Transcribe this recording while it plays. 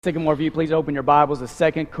Second more of you, please open your Bibles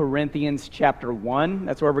to 2 Corinthians chapter 1.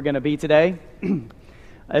 That's where we're going to be today.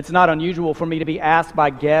 It's not unusual for me to be asked by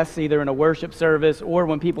guests, either in a worship service or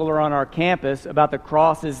when people are on our campus, about the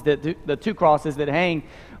two crosses that hang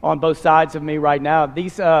on both sides of me right now.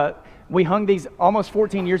 We hung these almost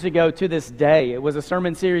 14 years ago to this day. It was a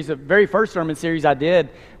sermon series, the very first sermon series I did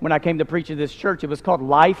when I came to preach at this church. It was called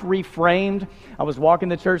Life Reframed. I was walking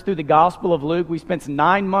the church through the Gospel of Luke. We spent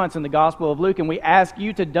 9 months in the Gospel of Luke, and we asked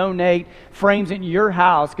you to donate frames in your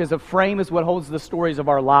house because a frame is what holds the stories of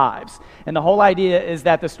our lives. And the whole idea is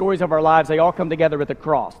that the stories of our lives, they all come together at the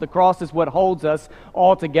cross. The cross is what holds us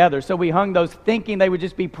all together. So we hung those thinking they would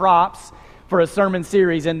just be props for a sermon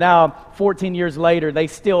series, and now 14 years later they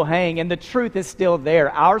still hang, and the truth is still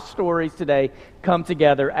there. Our stories today come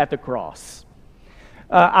together at the cross.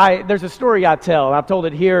 There's a story I tell. I've told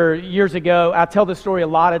it here years ago. I tell this story a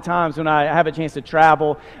lot of times when I have a chance to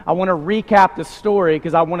travel. I want to recap the story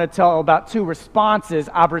because I want to tell about 2 responses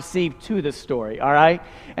I've received to the story, all right?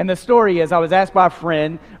 And the story is, I was asked by a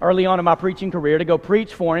friend early on in my preaching career to go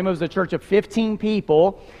preach for him. It was a church of 15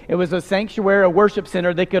 people. It was a sanctuary, a worship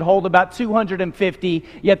center that could hold about 250,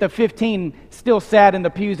 yet the 15 still sat in the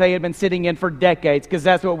pews they had been sitting in for decades, because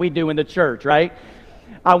that's what we do in the church, right?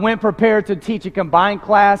 I went prepared to teach a combined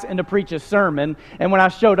class and to preach a sermon. And when I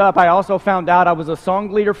showed up, I also found out I was a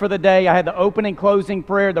song leader for the day. I had the opening, closing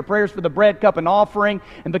prayer, the prayers for the bread, cup, and offering.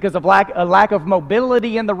 And because of a lack of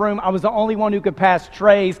mobility in the room, I was the only one who could pass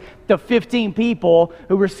trays to 15 people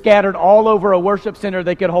who were scattered all over a worship center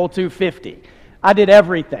that could hold 250. I did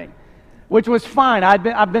everything, which was fine.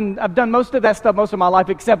 I've done most of that stuff most of my life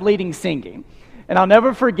except leading singing. And I'll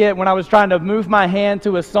never forget when I was trying to move my hand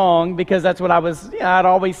to a song, because that's what I'd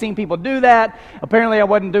always seen people do that. Apparently I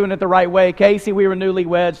wasn't doing it the right way. Casey, we were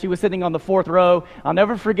newlyweds. She was sitting on the 4th row. I'll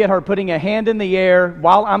never forget her putting a hand in the air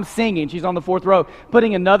while I'm singing. She's on the 4th row,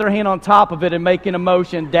 putting another hand on top of it and making a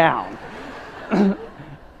motion down.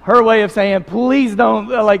 Her way of saying, please don't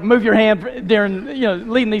move your hand during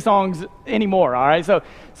leading these songs anymore, all right? So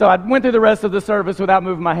I went through the rest of the service without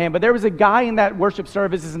moving my hand. But there was a guy in that worship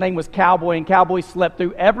service, his name was Cowboy, and Cowboy slept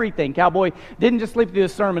through everything. Cowboy didn't just sleep through the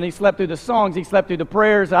sermon, he slept through the songs, he slept through the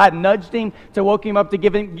prayers. I nudged him to woke him up to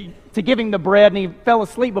give him the bread, and he fell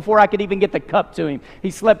asleep before I could even get the cup to him. He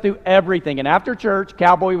slept through everything. And after church,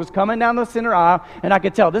 Cowboy was coming down the center aisle, and I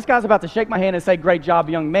could tell this guy's about to shake my hand and say, "Great job,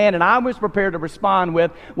 young man." And I was prepared to respond with,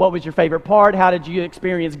 "What was your favorite part? How did you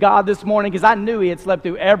experience God this morning?" Because I knew he had slept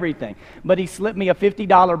through everything. But he slipped me a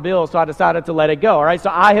 $50 bill, so I decided to let it go, all right? So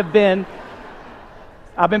I've been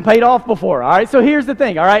paid off before, all right? So here's the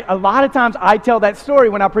thing, all right? A lot of times I tell that story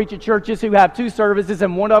when I preach at churches who have 2 services,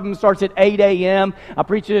 and one of them starts at 8 a.m. I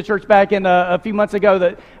preached at a church back in a few months ago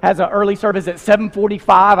that has an early service at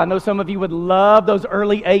 7:45. I know some of you would love those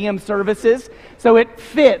early a.m. services. So it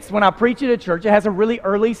fits when I preach at a church. It has a really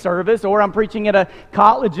early service, or I'm preaching at a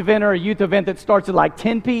college event or a youth event that starts at like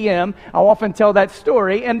 10 p.m. I'll often tell that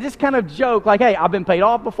story and just kind of joke like, hey, I've been paid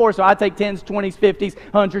off before, so I take 10s, 20s, 50s,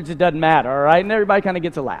 100s, it doesn't matter, all right? And everybody kind of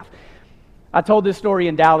gets a laugh. I told this story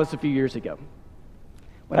in Dallas a few years ago.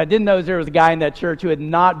 What I didn't know is there was a guy in that church who had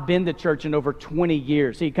not been to church in over 20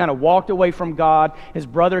 years. He kind of walked away from God. His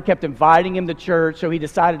brother kept inviting him to church, so he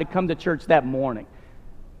decided to come to church that morning.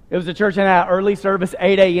 It was a church in that early service,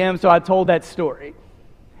 8 a.m., so I told that story.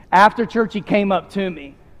 After church, he came up to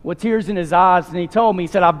me with tears in his eyes, and he told me, he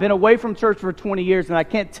said, "I've been away from church for 20 years, and I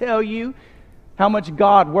can't tell you how much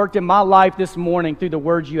God worked in my life this morning through the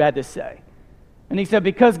words you had to say." And he said,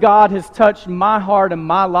 because God has touched my heart and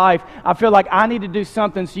my life, I feel like I need to do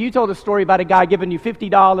something. So you told a story about a guy giving you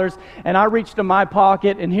 $50, and I reached in my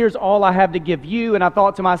pocket, and here's all I have to give you. And I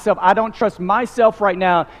thought to myself, I don't trust myself right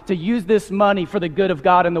now to use this money for the good of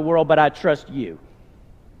God in the world, but I trust you.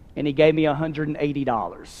 And he gave me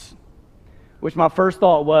 $180. Which my first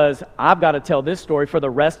thought was, I've got to tell this story for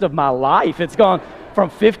the rest of my life. It's gone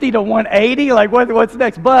from 50 to 180. Like, what's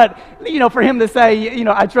next? But, for him to say,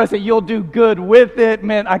 I trust that you'll do good with it,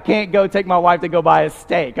 meant I can't go take my wife to go buy a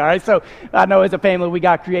steak. All right. So I know as a family, we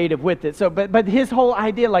got creative with it. So, but his whole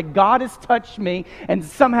idea, like, God has touched me, and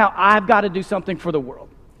somehow I've got to do something for the world.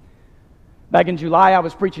 Back in July, I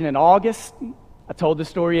was preaching in August. I told the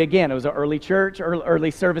story again. It was an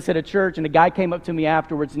early service at a church, and a guy came up to me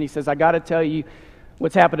afterwards, and he says, "I got to tell you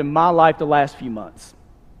what's happened in my life the last few months."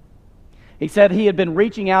 He said he had been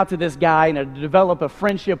reaching out to this guy and had developed a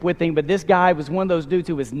friendship with him, but this guy was one of those dudes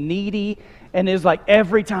who was needy, and it was like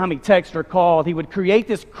every time he texted or called, he would create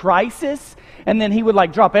this crisis, and then he would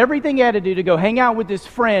like drop everything he had to do to go hang out with his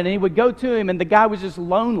friend, and he would go to him, and the guy was just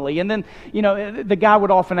lonely. And then, the guy would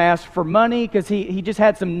often ask for money because he just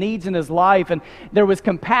had some needs in his life, and there was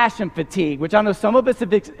compassion fatigue, which I know some of us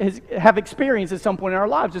have experienced at some point in our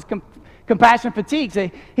lives, just compassion fatigue. So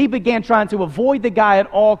he began trying to avoid the guy at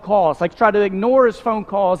all costs, like try to ignore his phone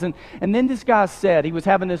calls. And then this guy said he was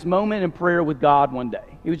having this moment in prayer with God one day.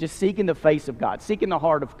 He was just seeking the face of God, seeking the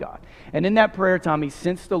heart of God. And in that prayer time, he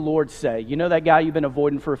sensed the Lord say, you know that guy you've been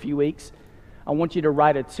avoiding for a few weeks? I want you to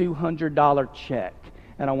write a $200 check,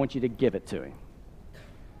 and I want you to give it to him.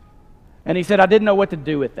 And he said, I didn't know what to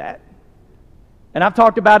do with that. And I've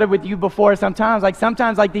talked about it with you before sometimes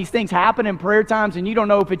these things happen in prayer times and you don't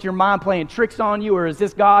know if it's your mind playing tricks on you or is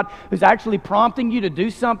this God who's actually prompting you to do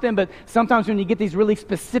something. But sometimes when you get these really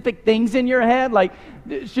specific things in your head, like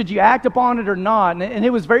should you act upon it or not? And it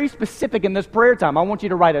was very specific in this prayer time. I want you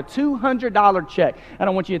to write a $200 check and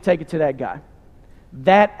I want you to take it to that guy.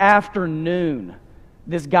 That afternoon,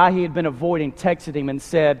 this guy he had been avoiding texted him and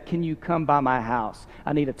said, can you come by my house?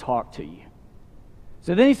 I need to talk to you.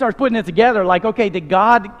 So then he starts putting it together like, okay,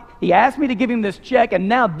 he asked me to give him this check, and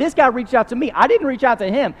now this guy reached out to me. I didn't reach out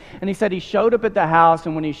to him. And he said he showed up at the house,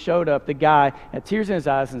 and when he showed up, the guy had tears in his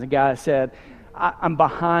eyes, and the guy said, I'm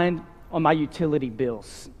behind on my utility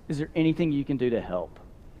bills. Is there anything you can do to help?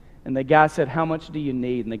 And the guy said, how much do you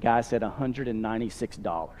need? And the guy said,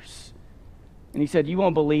 $196. And he said, you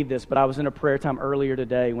won't believe this, but I was in a prayer time earlier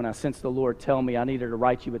today when I sensed the Lord tell me I needed to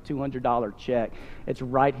write you a $200 check. It's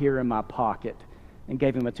right here in my pocket. And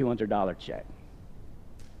gave him a $200 check.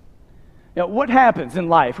 What happens in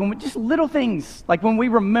life when just little things, like when we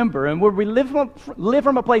remember and where we live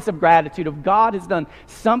from a place of gratitude of God has done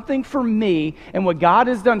something for me, and what God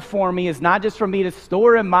has done for me is not just for me to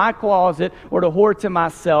store in my closet or to hoard to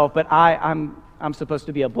myself, but I'm supposed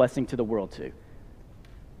to be a blessing to the world too.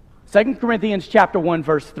 2 Corinthians chapter 1,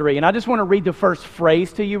 verse 3. And I just want to read the first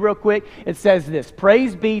phrase to you real quick. It says this,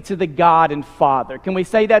 praise be to the God and Father. Can we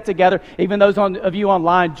say that together? Even those of you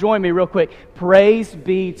online, join me real quick. Praise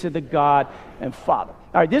be to the God and Father.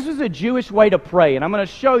 All right, this is a Jewish way to pray, and I'm going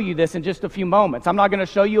to show you this in just a few moments. I'm not going to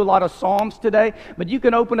show you a lot of Psalms today, but you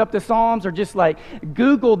can open up the Psalms or just like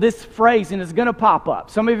Google this phrase, and it's going to pop up.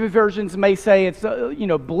 Some of your versions may say it's,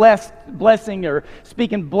 blessing or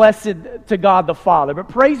speaking blessed to God the Father, but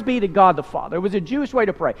praise be to God the Father. It was a Jewish way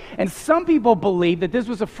to pray. And some people believe that this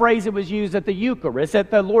was a phrase that was used at the Eucharist,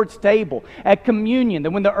 at the Lord's table, at communion,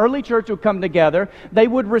 that when the early church would come together, they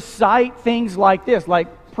would recite things like this, like,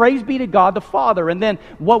 praise be to God the Father. And then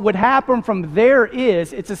what would happen from there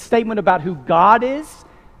is it's a statement about who God is.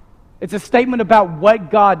 It's a statement about what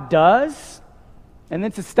God does. And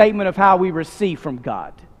it's a statement of how we receive from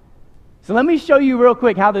God. So let me show you real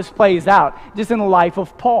quick how this plays out just in the life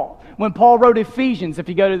of Paul. When Paul wrote Ephesians, if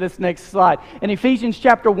you go to this next slide, in Ephesians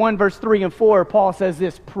chapter 1, verse 3 and 4, Paul says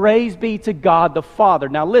this, praise be to God the Father.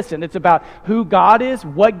 Now listen, it's about who God is,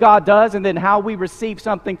 what God does, and then how we receive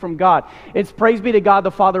something from God. It's praise be to God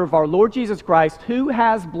the Father of our Lord Jesus Christ, who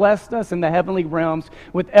has blessed us in the heavenly realms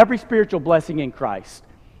with every spiritual blessing in Christ.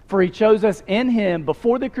 For he chose us in him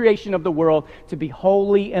before the creation of the world to be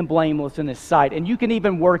holy and blameless in his sight. And you can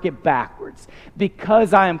even work it backwards.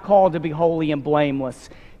 Because I am called to be holy and blameless,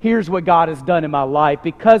 here's what God has done in my life.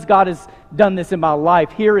 Because God has done this in my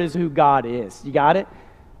life, here is who God is. You got it?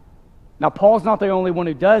 Now, Paul's not the only one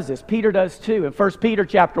who does this. Peter does too. In 1 Peter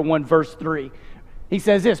chapter 1, verse 3, he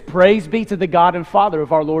says this, praise be to the God and Father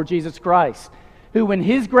of our Lord Jesus Christ, who in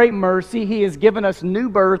his great mercy, he has given us new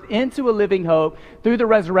birth into a living hope through the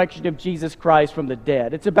resurrection of Jesus Christ from the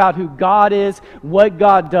dead. It's about who God is, what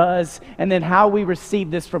God does, and then how we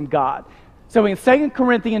receive this from God. So in 2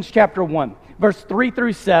 Corinthians chapter 1, verse 3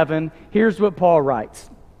 through 7, here's what Paul writes.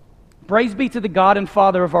 Praise be to the God and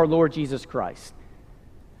Father of our Lord Jesus Christ.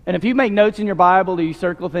 And if you make notes in your Bible or you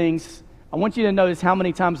circle things, I want you to notice how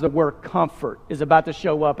many times the word comfort is about to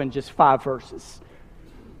show up in just 5 verses.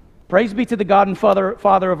 Praise be to the God and Father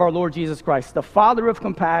of our Lord Jesus Christ, the Father of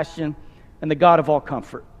compassion and the God of all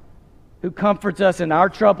comfort, who comforts us in our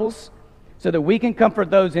troubles so that we can comfort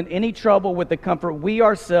those in any trouble with the comfort we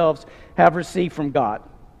ourselves have received from God.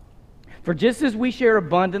 For just as we share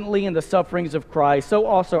abundantly in the sufferings of Christ, so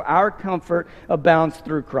also our comfort abounds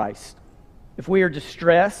through Christ. If we are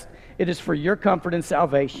distressed, it is for your comfort and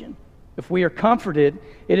salvation. If we are comforted,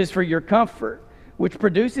 it is for your comfort, which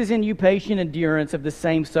produces in you patient endurance of the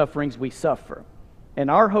same sufferings we suffer.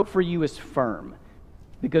 And our hope for you is firm,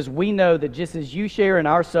 because we know that just as you share in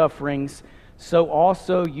our sufferings, so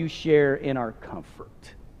also you share in our comfort.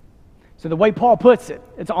 So the way Paul puts it,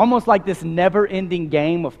 it's almost like this never-ending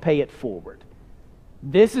game of pay it forward.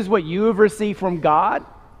 This is what you have received from God,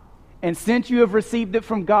 and since you have received it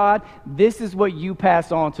from God, this is what you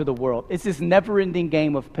pass on to the world. It's this never-ending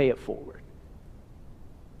game of pay it forward.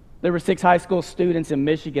 There were 6 high school students in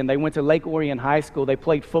Michigan. They went to Lake Orion High School. They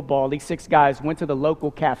played football. These 6 guys went to the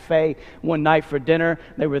local cafe one night for dinner.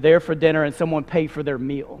 They were there for dinner, and someone paid for their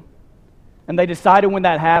meal. And they decided when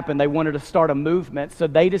that happened, they wanted to start a movement. So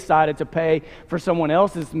they decided to pay for someone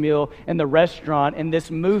else's meal in the restaurant. And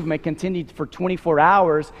this movement continued for 24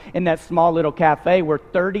 hours in that small little cafe where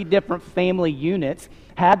 30 different family units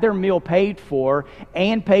had their meal paid for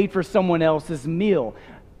and paid for someone else's meal.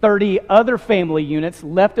 30 other family units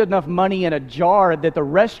left enough money in a jar that the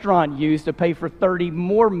restaurant used to pay for 30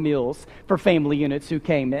 more meals for family units who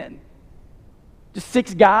came in. Just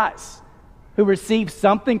 6 guys who received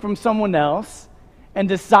something from someone else and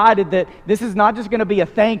decided that this is not just going to be a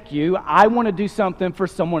thank you, I want to do something for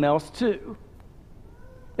someone else too.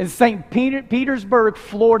 In St. Petersburg,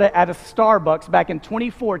 Florida, at a Starbucks back in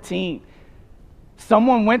 2014,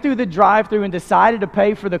 someone went through the drive-thru and decided to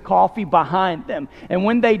pay for the coffee behind them. And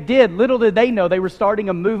when they did, little did they know they were starting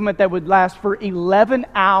a movement that would last for 11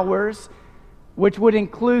 hours, which would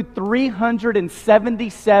include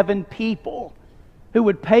 377 people who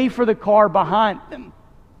would pay for the car behind them.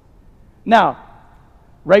 Now,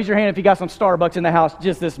 raise your hand if you got some Starbucks in the house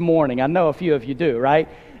just this morning. I know a few of you do, right?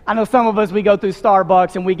 I know some of us, we go through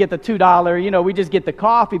Starbucks and we get the $2, we just get the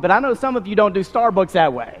coffee. But I know some of you don't do Starbucks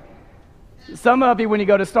that way. Some of you, when you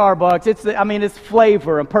go to Starbucks, it's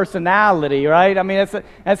flavor and personality, right?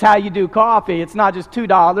 That's how you do coffee. It's not just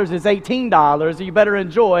 $2, it's $18. So you better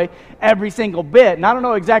enjoy every single bit. And I don't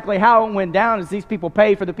know exactly how it went down as these people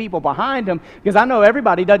pay for the people behind them, because I know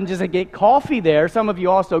everybody doesn't just get coffee there. Some of you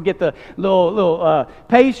also get the little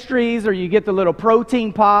pastries, or you get the little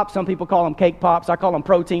protein pops. Some people call them cake pops. I call them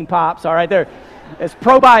protein pops, all right? It's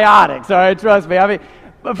probiotics, all right? Trust me.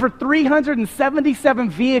 But for 377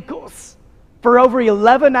 vehicles, for over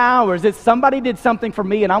 11 hours, it's somebody did something for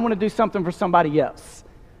me and I want to do something for somebody else.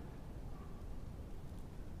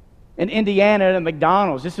 In Indiana at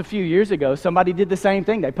McDonald's, just a few years ago, somebody did the same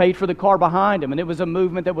thing. They paid for the car behind them, and it was a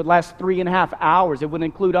movement that would last 3.5 hours. It would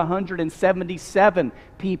include 177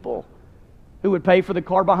 people who would pay for the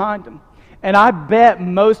car behind them. And I bet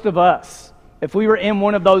most of us, if we were in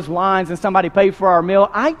one of those lines and somebody paid for our meal,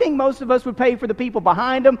 I think most of us would pay for the people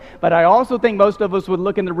behind them, but I also think most of us would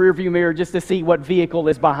look in the rearview mirror just to see what vehicle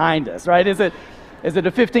is behind us, right? Is it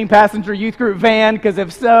a 15-passenger youth group van? Because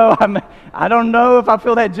if so, I don't know if I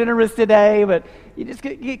feel that generous today, but you just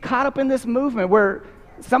get caught up in this movement where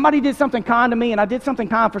somebody did something kind to me and I did something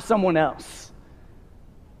kind for someone else.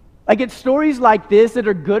 Like, it's stories like this that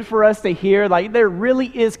are good for us to hear. Like, there really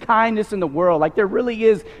is kindness in the world. Like, there really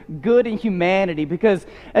is good in humanity. Because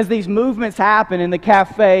as these movements happen in the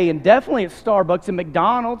cafe, and definitely at Starbucks and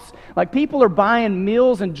McDonald's, like, people are buying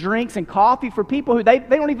meals and drinks and coffee for people who they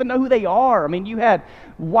don't even know who they are. You had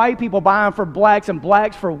white people buying for blacks and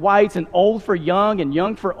blacks for whites, and old for young and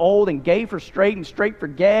young for old, and gay for straight and straight for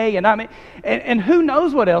gay. And who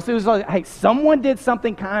knows what else. It was like, hey, someone did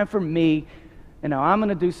something kind for me, and now I'm going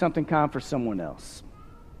to do something kind for someone else.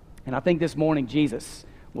 And I think this morning Jesus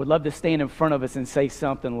would love to stand in front of us and say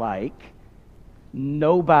something like,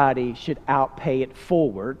 nobody should outpay it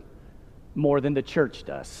forward more than the church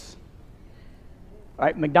does. All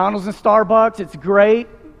right, McDonald's and Starbucks, it's great.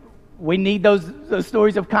 We need those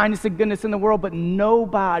stories of kindness and goodness in the world, but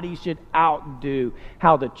nobody should outdo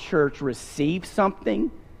how the church receives something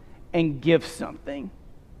and gives something.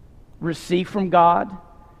 Receive from God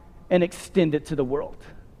and extend it to the world.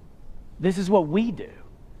 This is what we do.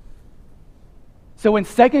 So in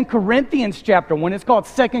 2 Corinthians chapter 1, it's called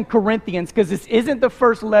 2 Corinthians because this isn't the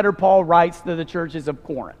first letter Paul writes to the churches of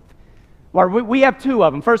Corinth. We have 2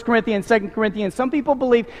 of them, 1 Corinthians, 2 Corinthians. Some people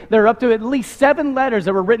believe there are up to at least 7 letters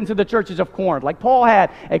that were written to the churches of Corinth. Like, Paul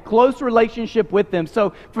had a close relationship with them.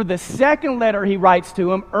 So for the second letter he writes to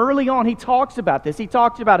them, early on he talks about this. He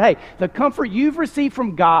talks about, hey, the comfort you've received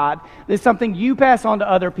from God is something you pass on to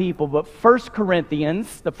other people. But 1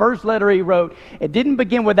 Corinthians, the first letter he wrote, it didn't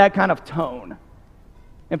begin with that kind of tone.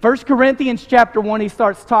 In 1 Corinthians chapter 1, he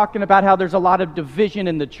starts talking about how there's a lot of division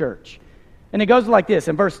in the church. And it goes like this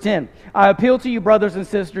in verse 10. I appeal to you, brothers and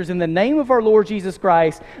sisters, in the name of our Lord Jesus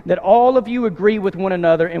Christ, that all of you agree with one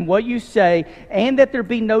another in what you say, and that there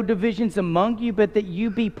be no divisions among you, but that you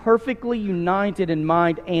be perfectly united in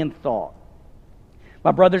mind and thought.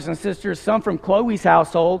 My brothers and sisters, some from Chloe's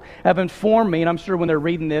household, have informed me, and I'm sure when they're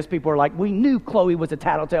reading this, people are like, we knew Chloe was a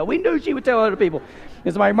tattletale. We knew she would tell other people.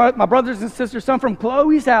 It's my brothers and sisters, some from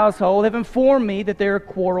Chloe's household, have informed me that there are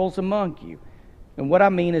quarrels among you. And what I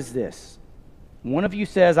mean is this. One of you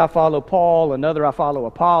says, I follow Paul. Another, I follow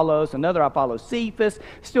Apollos. Another, I follow Cephas.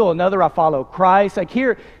 Still another, I follow Christ. Like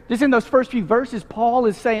here, just in those first few verses, Paul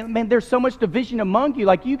is saying, man, there's so much division among you.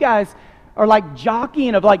 Like you guys are like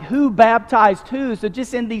jockeying of like who baptized who. So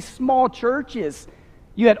just in these small churches,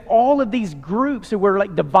 you had all of these groups who were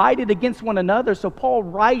like divided against one another. So Paul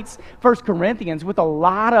writes 1 Corinthians with a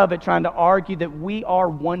lot of it trying to argue that we are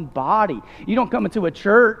one body. You don't come into a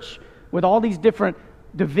church with all these different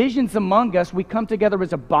divisions among us. We come together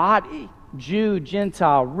as a body. Jew,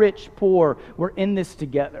 Gentile, rich, poor. We're in this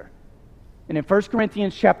together. And in 1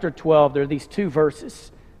 Corinthians chapter 12, there are these two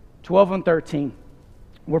verses, 12 and 13.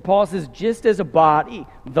 Where Paul says, just as a body,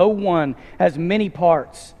 though one, has many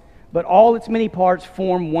parts, but all its many parts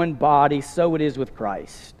form one body, so it is with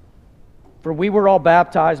Christ. For we were all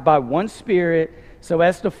baptized by one Spirit, so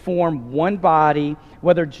as to form one body,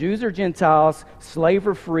 whether Jews or Gentiles, slave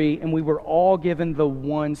or free, and we were all given the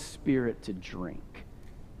one Spirit to drink.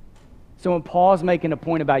 So when Paul's making a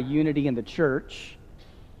point about unity in the church,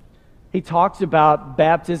 he talks about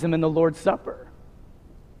baptism and the Lord's Supper.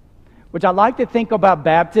 Which I like to think about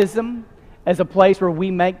baptism as a place where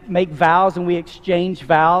we make vows and we exchange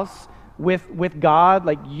vows with God.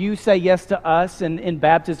 Like you say yes to us, and in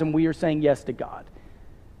baptism we are saying yes to God.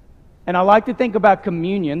 And I like to think about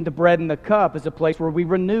communion, the bread and the cup, as a place where we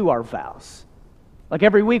renew our vows. Like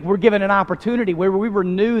every week we're given an opportunity where we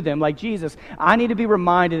renew them. Like Jesus, I need to be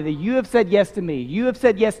reminded that you have said yes to me. You have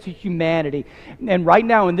said yes to humanity. And right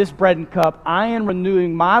now in this bread and cup, I am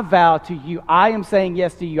renewing my vow to you. I am saying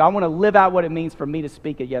yes to you. I want to live out what it means for me to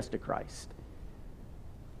speak a yes to Christ.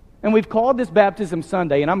 And we've called this Baptism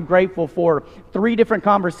Sunday, and I'm grateful for 3 different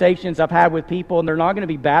conversations I've had with people, and they're not going to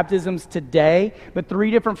be baptisms today, but 3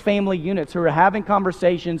 different family units who are having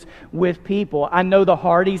conversations with people. I know the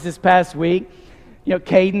Hardys this past week. You know,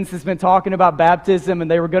 Cadence has been talking about baptism,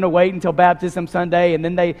 and they were going to wait until Baptism Sunday, and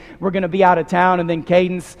then they were going to be out of town, and then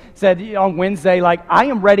Cadence said on Wednesday, like, I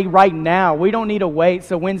am ready right now. We don't need to wait.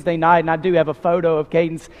 So Wednesday night, and I do have a photo of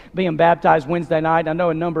Cadence being baptized Wednesday night. I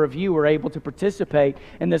know a number of you were able to participate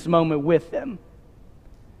in this moment with them.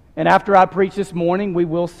 And after I preach this morning, we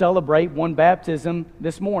will celebrate one baptism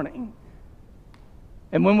this morning.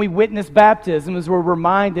 And when we witness baptisms, we're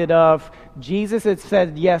reminded of Jesus had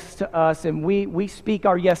said yes to us, and we speak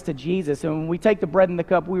our yes to Jesus. And when we take the bread and the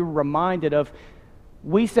cup, we were reminded of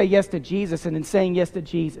we say yes to Jesus, and in saying yes to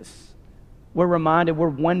Jesus, we're reminded we're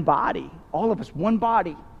one body, all of us, one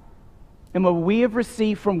body. And what we have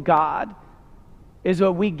received from God is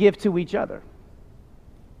what we give to each other.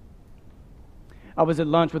 I was at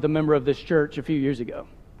lunch with a member of this church a few years ago.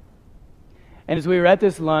 And as we were at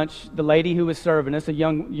this lunch, the lady who was serving us, a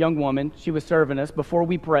young woman, she was serving us. Before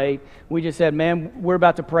we prayed, we just said, "Ma'am, we're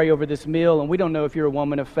about to pray over this meal, and we don't know if you're a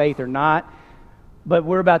woman of faith or not, but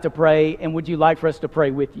we're about to pray, and would you like for us to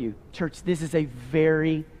pray with you?" Church, this is a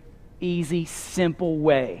very easy, simple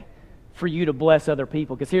way for you to bless other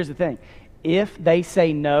people. Because here's the thing. If they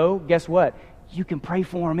say no, guess what? You can pray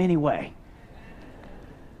for them anyway.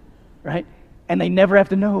 Right? And they never have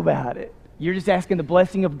to know about it. You're just asking the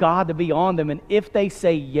blessing of God to be on them. And if they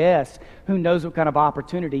say yes, who knows what kind of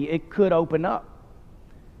opportunity it could open up.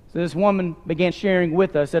 So this woman began sharing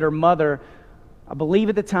with us that her mother, I believe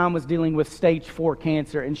at the time, was dealing with stage 4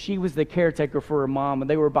 cancer. And she was the caretaker for her mom. And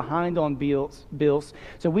they were behind on bills.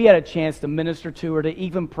 So we had a chance to minister to her, to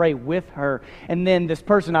even pray with her. And then this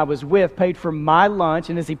person I was with paid for my lunch.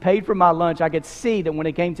 And as he paid for my lunch, I could see that when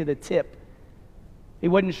it came to the tip, he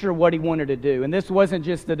wasn't sure what he wanted to do. And this wasn't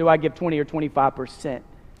just the, do I give 20 or 25%?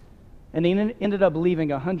 And he ended up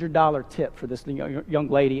leaving a $100 tip for this young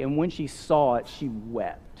lady. And when she saw it, she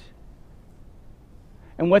wept.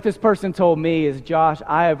 And what this person told me is, Josh,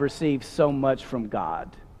 I have received so much from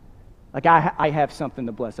God. Like I have something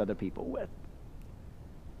to bless other people with.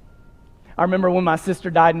 I remember when my sister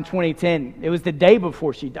died in 2010. It was the day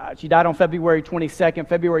before she died. She died on February 22nd.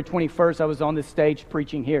 February 21st, I was on this stage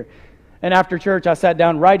preaching here. And after church, I sat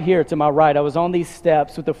down right here to my right. I was on these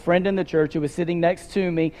steps with a friend in the church who was sitting next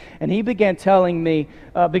to me. And he began telling me,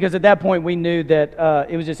 because at that point we knew that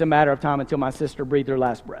it was just a matter of time until my sister breathed her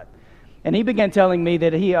last breath. And he began telling me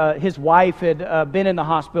that his wife had been in the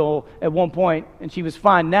hospital at one point, and she was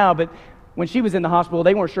fine now, but when she was in the hospital,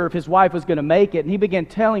 they weren't sure if his wife was going to make it. And he began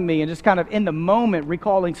telling me, and just kind of in the moment,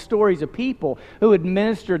 recalling stories of people who had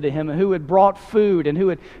ministered to him and who had brought food and who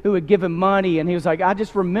had given money. And he was like, I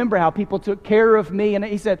just remember how people took care of me. And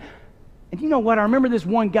he said, And you know what? I remember this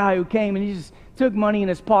one guy who came and he just took money in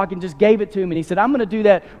his pocket and just gave it to me. And he said, I'm going to do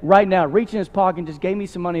that right now. Reached in his pocket and just gave me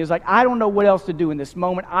some money. He was like, I don't know what else to do in this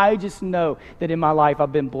moment. I just know that in my life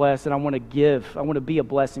I've been blessed and I want to give. I want to be a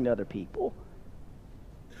blessing to other people.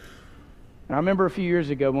 And I remember a few years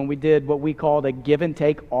ago when we did what we called a give and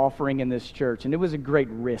take offering in this church. And it was a great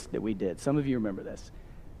risk that we did. Some of you remember this.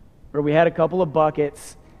 Where we had a couple of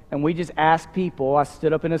buckets and we just asked people. I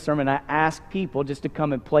stood up in a sermon and I asked people just to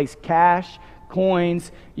come and place cash,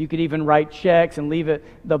 coins. You could even write checks and leave it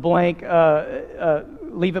blank,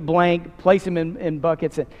 place them in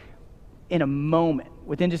buckets. And in a moment,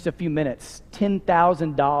 within just a few minutes,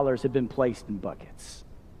 $10,000 had been placed in buckets.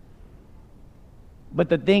 But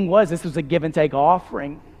the thing was, this was a give and take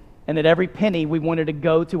offering, and that every penny we wanted to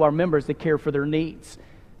go to our members to care for their needs.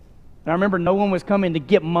 And I remember no one was coming to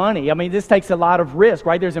get money. I mean, this takes a lot of risk,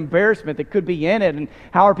 right? There's embarrassment that could be in it, and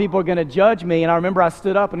how are people going to judge me? And I remember I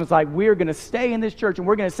stood up and was like, we're going to stay in this church, and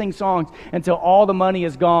we're going to sing songs until all the money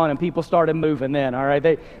is gone, and people started moving then, all right?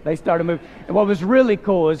 They started moving. And what was really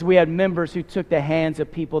cool is we had members who took the hands of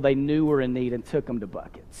people they knew were in need and took them to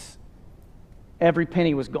buckets. Every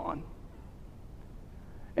penny was gone.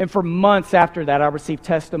 And for months after that, I received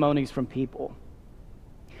testimonies from people.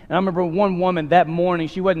 And I remember one woman that morning,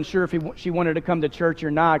 she wasn't sure if she wanted to come to church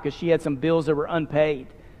or not because she had some bills that were unpaid,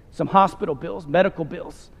 some hospital bills, medical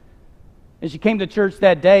bills. And she came to church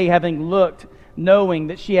that day having looked, knowing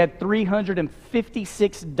that she had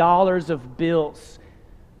 $356 of bills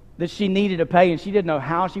that she needed to pay, and she didn't know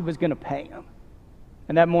how she was going to pay them.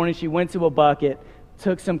 And that morning she went to a bucket,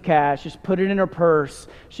 took some cash, just put it in her purse.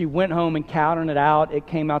 She went home and counting it out, it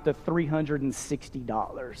came out to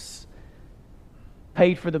 $360.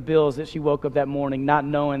 Paid for the bills that she woke up that morning not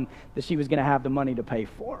knowing that she was going to have the money to pay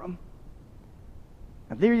for them.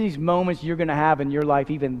 Now, there are these moments you're going to have in your life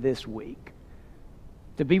even this week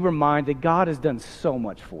to be reminded God has done so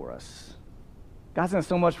much for us. God's done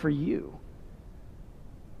so much for you.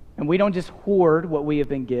 And we don't just hoard what we have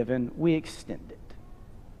been given, we extend it.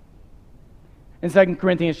 In 2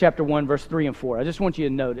 Corinthians chapter 1, verse 3 and 4, I just want you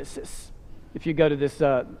to notice this. If you go to this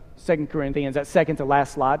 2 Corinthians, that second to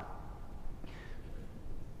last slide.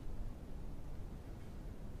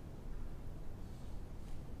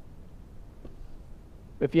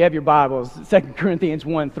 If you have your Bibles, 2 Corinthians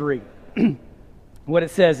 1, 3. What it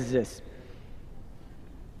says is this.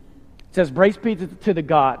 It says, praise be to the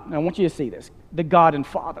God, and I want you to see this, the God and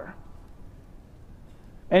Father.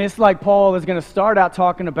 And it's like Paul is going to start out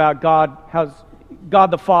talking about God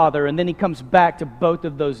the Father, and then he comes back to both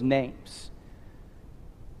of those names.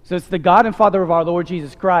 So it's the God and Father of our Lord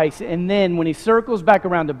Jesus Christ, and then when he circles back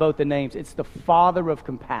around to both the names, it's the Father of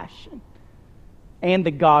compassion and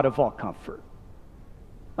the God of all comfort.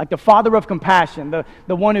 Like the Father of compassion,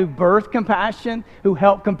 the one who birthed compassion, who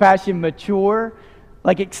helped compassion mature,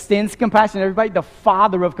 like extends compassion to everybody, the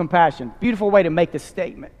Father of compassion. Beautiful way to make the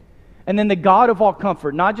statement. And then the God of all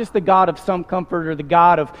comfort, not just the God of some comfort or the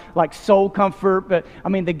God of like soul comfort, but I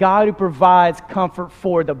mean the God who provides comfort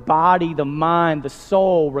for the body, the mind, the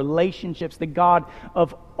soul, relationships, the God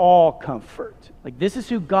of all comfort. Like this is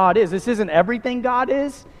who God is. This isn't everything God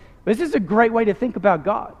is, but this is a great way to think about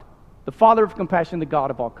God. The Father of compassion, the God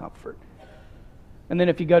of all comfort. And then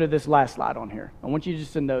if you go to this last slide on here, I want you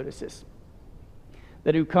just to notice this.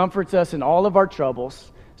 That who comforts us in all of our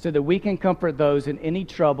troubles so that we can comfort those in any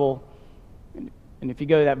trouble. And if you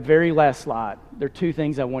go to that very last slide, there are two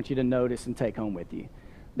things I want you to notice and take home with you.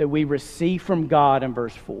 That we receive from God in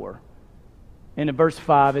verse 4. And in verse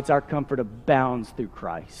 5, it's our comfort abounds through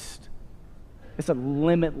Christ. It's a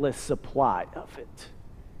limitless supply of it.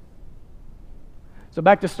 So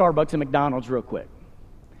back to Starbucks and McDonald's real quick.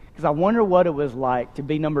 Because I wonder what it was like to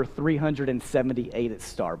be number 378 at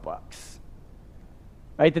Starbucks.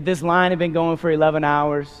 Right, that this line had been going for 11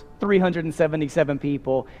 hours, 377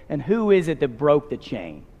 people, and who is it that broke the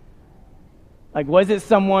chain? Like, was it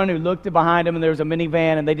someone who looked behind them and there was a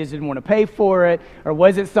minivan and they just didn't want to pay for it? Or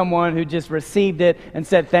was it someone who just received it and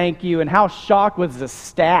said thank you? And how shocked was the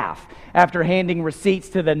staff after handing receipts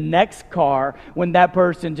to the next car when that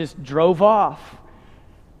person just drove off?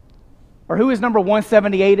 Or who is number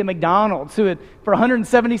 178 at McDonald's, who had, for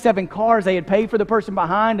 177 cars, they had paid for the person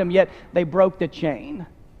behind them, yet they broke the chain.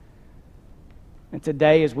 And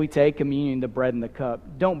today, as we take communion, the bread and the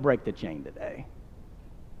cup, don't break the chain today.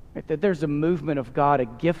 Right? That there's a movement of God, a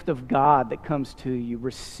gift of God that comes to you.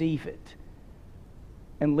 Receive it.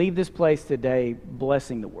 And leave this place today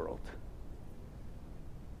blessing the world.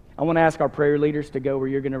 I want to ask our prayer leaders to go where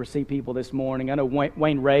you're going to receive people this morning. I know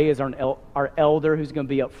Wayne Ray is our elder who's going to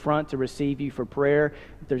be up front to receive you for prayer.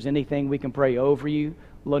 If there's anything we can pray over you,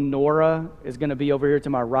 Lenora is going to be over here to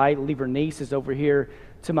my right. Lee Vernice is over here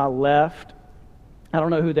to my left. I don't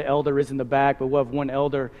know who the elder is in the back, but we'll have one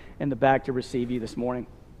elder in the back to receive you this morning.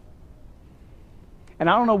 And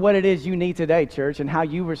I don't know what it is you need today, church, and how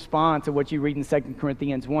you respond to what you read in 2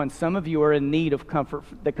 Corinthians 1. Some of you are in need of comfort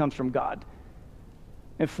that comes from God.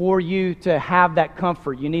 And for you to have that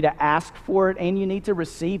comfort, you need to ask for it and you need to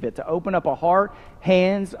receive it, to open up a heart,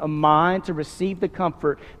 hands, a mind to receive the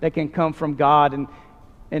comfort that can come from God.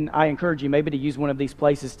 And I encourage you maybe to use one of these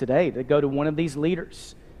places today, to go to one of these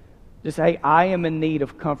leaders. Just say, I am in need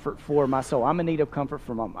of comfort for my soul. I'm in need of comfort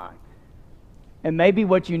for my mind. And maybe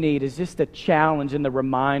what you need is just a challenge and the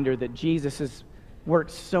reminder that Jesus has worked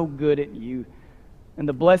so good at you. And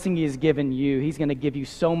the blessing He has given you, He's going to give you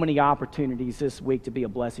so many opportunities this week to be a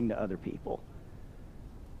blessing to other people.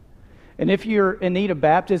 And if you're in need of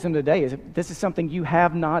baptism today, if this is something you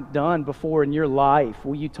have not done before in your life,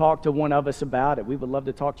 will you talk to one of us about it? We would love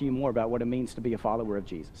to talk to you more about what it means to be a follower of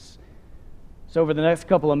Jesus. So over the next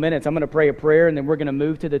couple of minutes, I'm going to pray a prayer, and then we're going to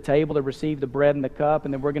move to the table to receive the bread and the cup,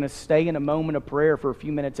 and then we're going to stay in a moment of prayer for a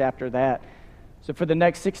few minutes after that. So for the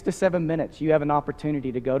next 6 to 7 minutes, you have an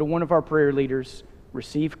opportunity to go to one of our prayer leaders,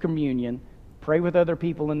 receive communion, pray with other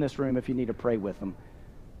people in this room if you need to pray with them.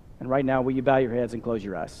 And right now, will you bow your heads and close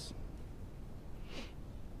your eyes?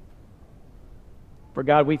 For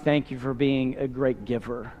God, we thank you for being a great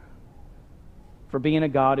giver, for being a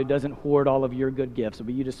God who doesn't hoard all of your good gifts,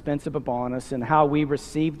 but you dispense them upon us, and how we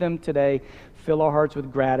receive them today. Fill our hearts with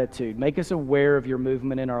gratitude. Make us aware of your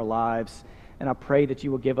movement in our lives, and I pray that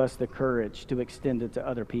you will give us the courage to extend it to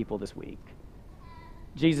other people this week.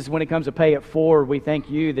 Jesus, when it comes to pay it forward, we thank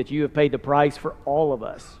you that you have paid the price for all of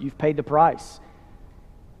us. You've paid the price.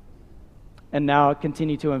 And now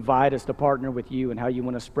continue to invite us to partner with you in how you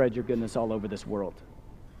want to spread your goodness all over this world.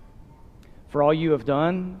 For all you have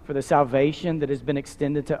done, for the salvation that has been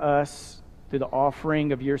extended to us through the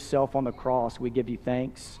offering of yourself on the cross, we give you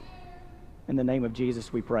thanks. In the name of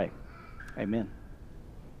Jesus we pray. Amen.